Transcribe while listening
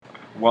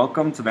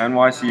Welcome to the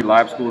NYC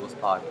Lab School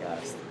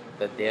podcast,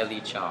 The Daily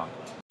Chomp.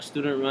 A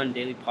student-run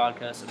daily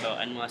podcast about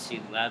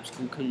NYC Lab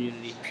School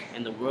community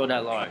and the world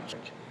at large.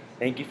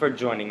 Thank you for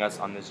joining us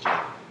on this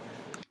journey.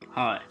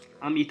 Hi,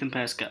 I'm Ethan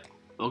Pascale.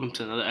 Welcome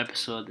to another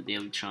episode of The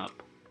Daily Chomp.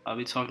 I'll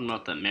be talking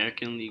about the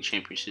American League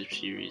Championship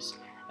Series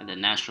and the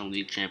National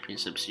League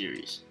Championship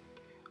Series,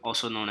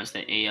 also known as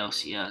the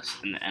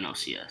ALCS and the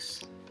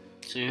NLCS.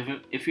 So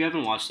if you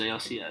haven't watched the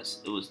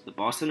ALCS, it was the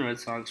Boston Red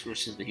Sox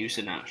versus the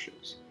Houston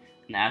Astros.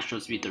 And the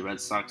Astros beat the Red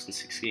Sox in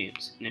 6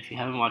 games. And if you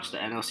haven't watched the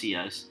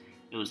NLCS,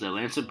 it was the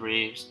Atlanta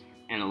Braves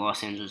and the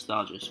Los Angeles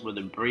Dodgers, where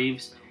the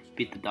Braves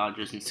beat the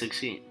Dodgers in 6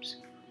 games.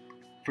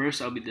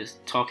 First, I'll be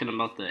talking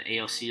about the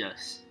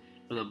ALCS,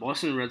 where the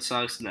Boston Red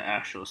Sox and the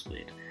Astros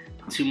played.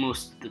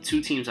 The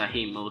two teams I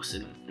hate most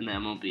in the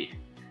MLB.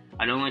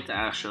 I don't like the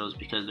Astros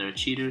because they're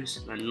cheaters,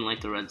 and I didn't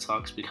like the Red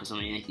Sox because I'm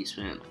a Yankees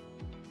fan.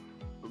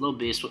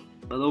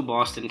 Although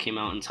Boston came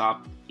out on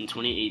top in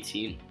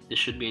 2018, this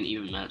should be an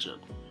even matchup.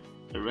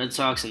 The Red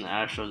Sox and the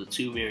Astros are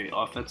two very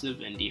offensive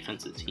and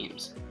defensive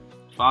teams.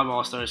 5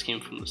 All-Stars came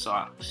from the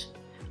Sox: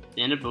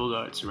 Xander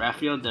Bogaerts,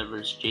 Rafael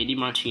Devers, JD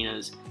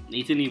Martinez,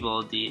 Nathan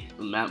Eovaldi,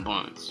 and Matt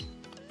Barnes.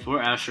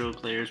 4 Astro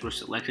players were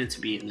selected to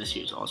be in this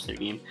year's All-Star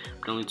game,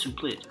 but only 2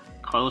 played: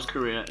 Carlos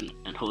Correa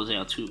and Jose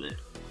Altuve.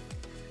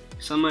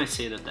 Some might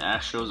say that the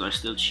Astros are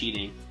still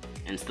cheating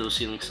and still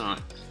stealing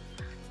signs.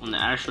 When the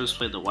Astros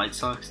played the White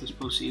Sox this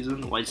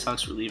postseason, the White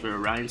Sox reliever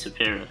Ryan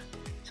Tepera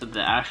said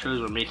the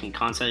Astros were making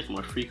contact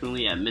more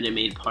frequently at Minute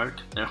Maid Park,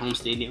 their home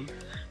stadium,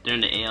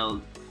 during the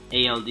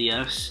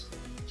ALDS.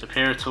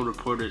 Tepera told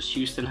reporters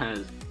Houston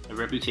has a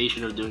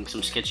reputation of doing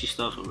some sketchy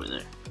stuff over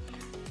there,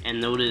 and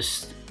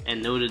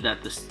noted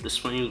that the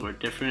swings were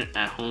different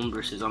at home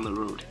versus on the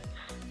road.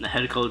 And the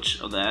head coach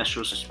of the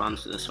Astros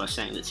responded to this by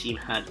saying the team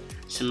had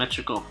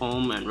symmetrical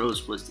home and road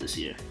splits this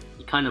year.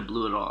 He kind of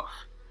blew it off.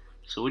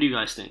 So what do you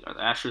guys think? Are the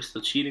Astros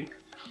still cheating?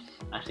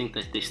 I think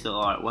that they still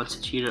are. Once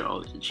a cheater,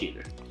 always a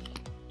cheater.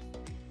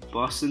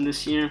 Boston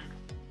this year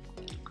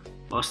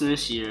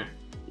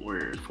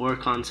were in 4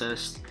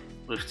 contests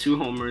with 2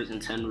 homers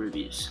and 10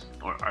 ribbies,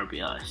 or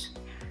RBIs.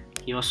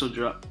 He also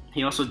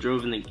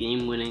drove in the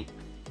game-winning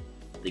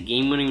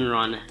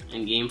run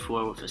in Game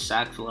 4 with a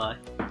sac fly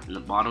in the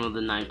bottom of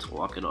the 9th to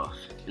walk it off.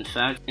 In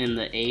fact, in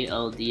the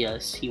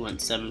ALDS, he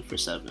went 7 for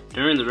 7.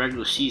 During the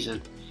regular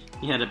season,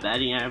 he had a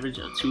batting average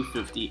of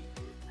 .250,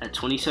 had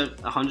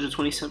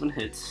 127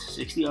 hits,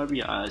 60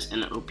 RBIs,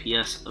 and an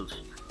OPS of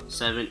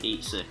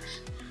 .786.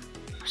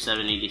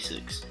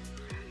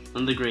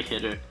 Another great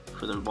hitter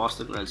for the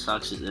Boston Red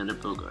Sox is Xander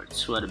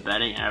Bogaerts, who had a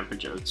batting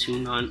average of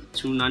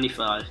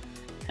 .295,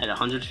 had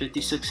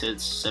 156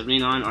 hits,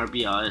 79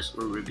 RBIs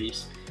or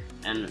ribbies,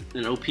 and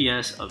an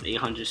OPS of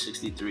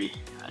 .863.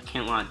 I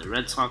can't lie, the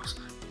Red Sox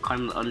are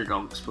kind of the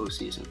underdog this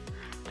postseason.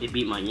 They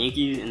beat my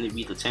Yankees and they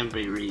beat the Tampa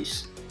Bay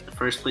Rays, the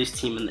first place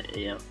team in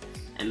the AL,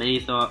 and many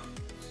thought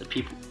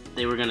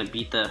they were going to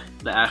beat the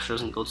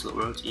Astros and go to the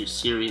World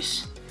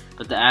Series,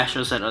 but the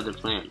Astros had other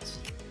plans.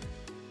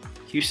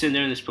 Houston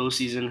during this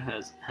postseason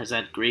has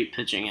had great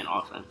pitching and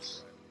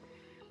offense.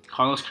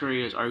 Carlos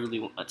Correa is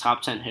arguably a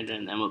top 10 hitter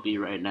in the MLB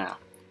right now.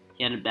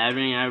 He had a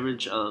batting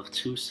average of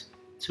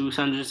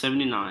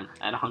 279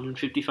 at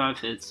 155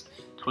 hits,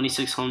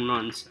 26 home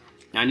runs,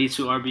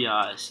 92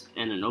 RBIs,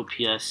 and an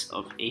OPS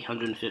of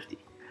 .850.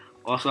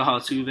 Also,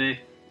 Altuve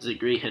is a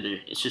great hitter.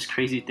 It's just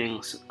crazy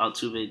things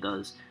Altuve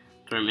does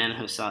for a man of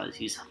his size.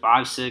 He's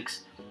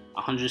 5'6",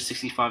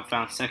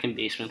 165-pound second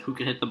baseman who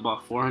could hit the ball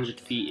 400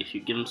 feet if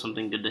you give him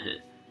something good to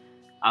hit.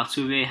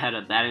 Altuve had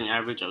a batting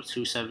average of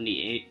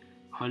 .278,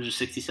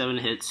 167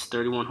 hits,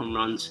 31 home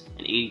runs,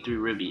 and 83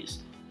 ribbies,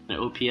 and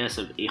an OPS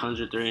of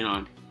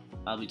 .839.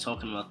 I'll be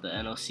talking about the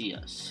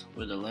NLCS,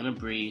 where the Atlanta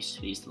Braves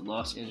faced the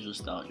Los Angeles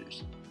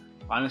Dodgers.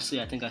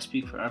 Honestly, I think I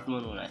speak for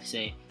everyone when I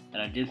say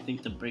that I didn't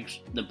think the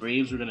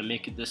Braves were going to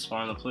make it this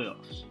far in the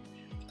playoffs.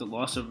 With the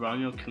loss of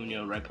Ronald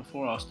Acuna right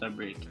before All-Star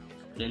break,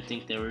 I didn't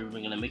think they were even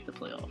going to make the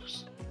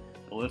playoffs.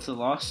 But with the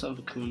loss of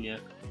Acuna,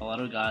 a lot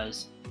of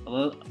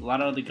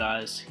other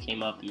guys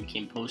came up and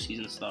became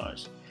postseason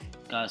stars.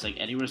 Guys like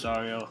Eddie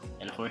Rosario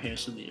and Jorge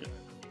Soler.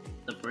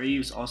 The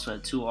Braves also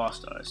had 2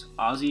 All-Stars,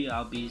 Ozzie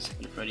Albies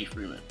and Freddie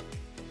Freeman.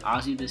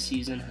 Ozzie this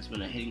season has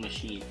been a hitting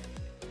machine.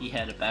 He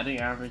had a batting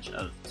average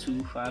of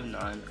 .259,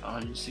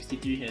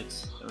 163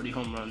 hits, 30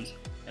 home runs,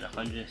 and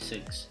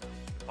 106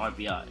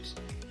 RBIs,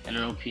 and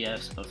an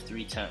OPS of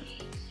 .310.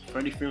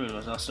 Freddie Freeman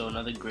was also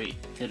another great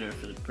hitter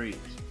for the Braves.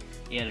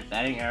 He had a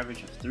batting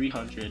average of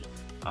 .300,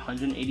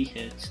 180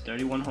 hits,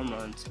 31 home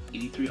runs,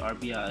 83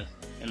 RBIs,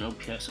 and an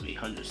OPS of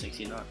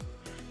 .869.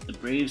 The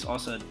Braves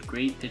also had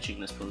great pitching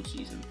this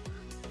postseason.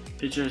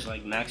 Pitchers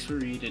like Max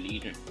Fried and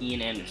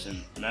Ian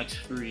Anderson. Max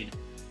Fried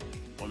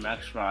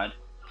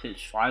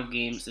pitched 5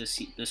 games this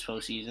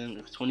postseason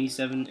with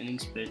 27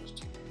 innings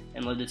pitched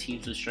and led the team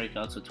to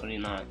strikeouts of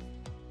 29.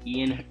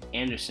 Ian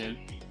Anderson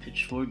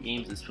pitched 4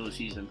 games this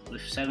postseason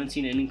with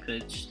 17 innings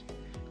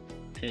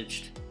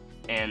pitched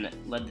and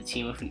led the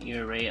team with an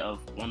ERA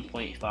of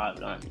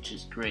 1.59, which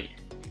is great.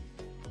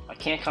 I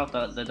can't count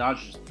the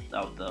Dodgers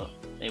out though.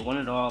 They won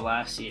it all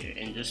last year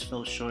and just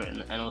fell short in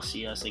the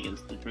NLCS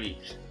against the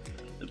Braves.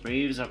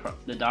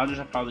 The Dodgers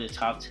are probably a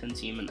top 10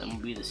 team in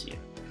MLB this year.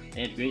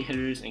 They had great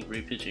hitters and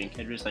great pitching,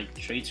 hitters like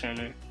Trey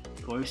Turner,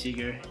 Corey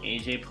Seager,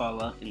 AJ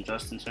Pollock, and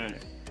Justin Turner.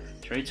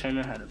 Trey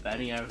Turner had a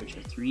batting average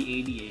of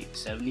 .388,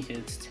 70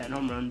 hits, 10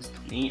 home runs,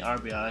 28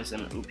 RBIs,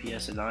 and an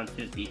OPS of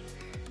 .950.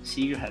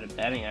 Seager had a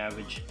batting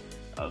average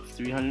of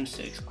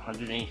 .306,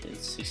 108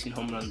 hits, 16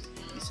 home runs,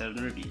 57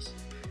 ribbies,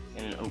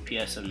 and an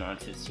OPS of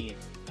 .915.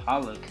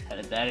 Pollock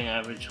had a batting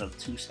average of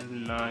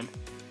 .279,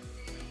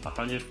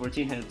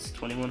 114 hits,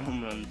 21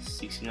 home runs,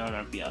 69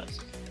 RBIs,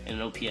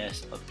 and an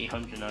OPS of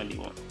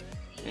 .891.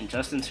 And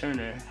Justin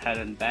Turner had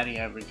a batting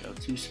average of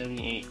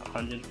 .278,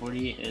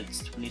 148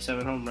 hits,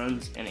 27 home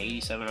runs, and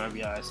 87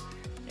 RBIs,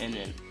 and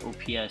an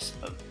OPS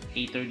of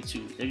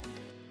 .832.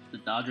 The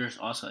Dodgers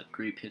also had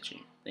great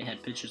pitching. They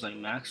had pitchers like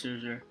Max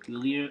Scherzer,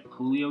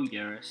 Julio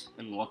Urias,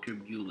 and Walker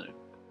Buehler.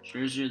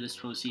 Scherzer this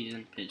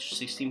postseason pitched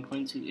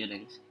 16.2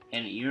 innings,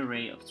 had an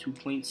ERA of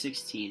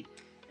 2.16,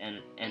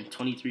 and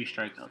 23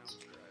 strikeouts.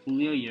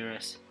 Julio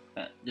Urias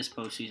this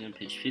postseason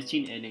pitched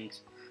 15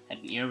 innings, had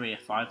an ERA of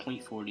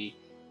 5.40,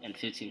 and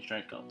 15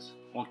 strikeouts.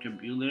 Walker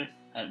Buehler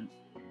had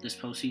this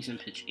postseason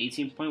pitched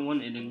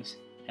 18.1 innings,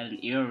 had an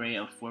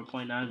ERA of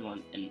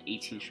 4.91, and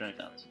 18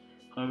 strikeouts.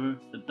 However,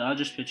 the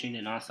Dodgers pitching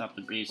did not stop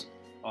the Braves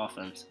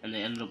offense, and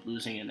they ended up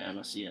losing in the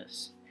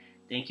NLCS.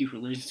 Thank you for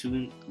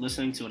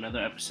listening to another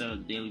episode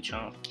of Daily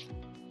Chomp.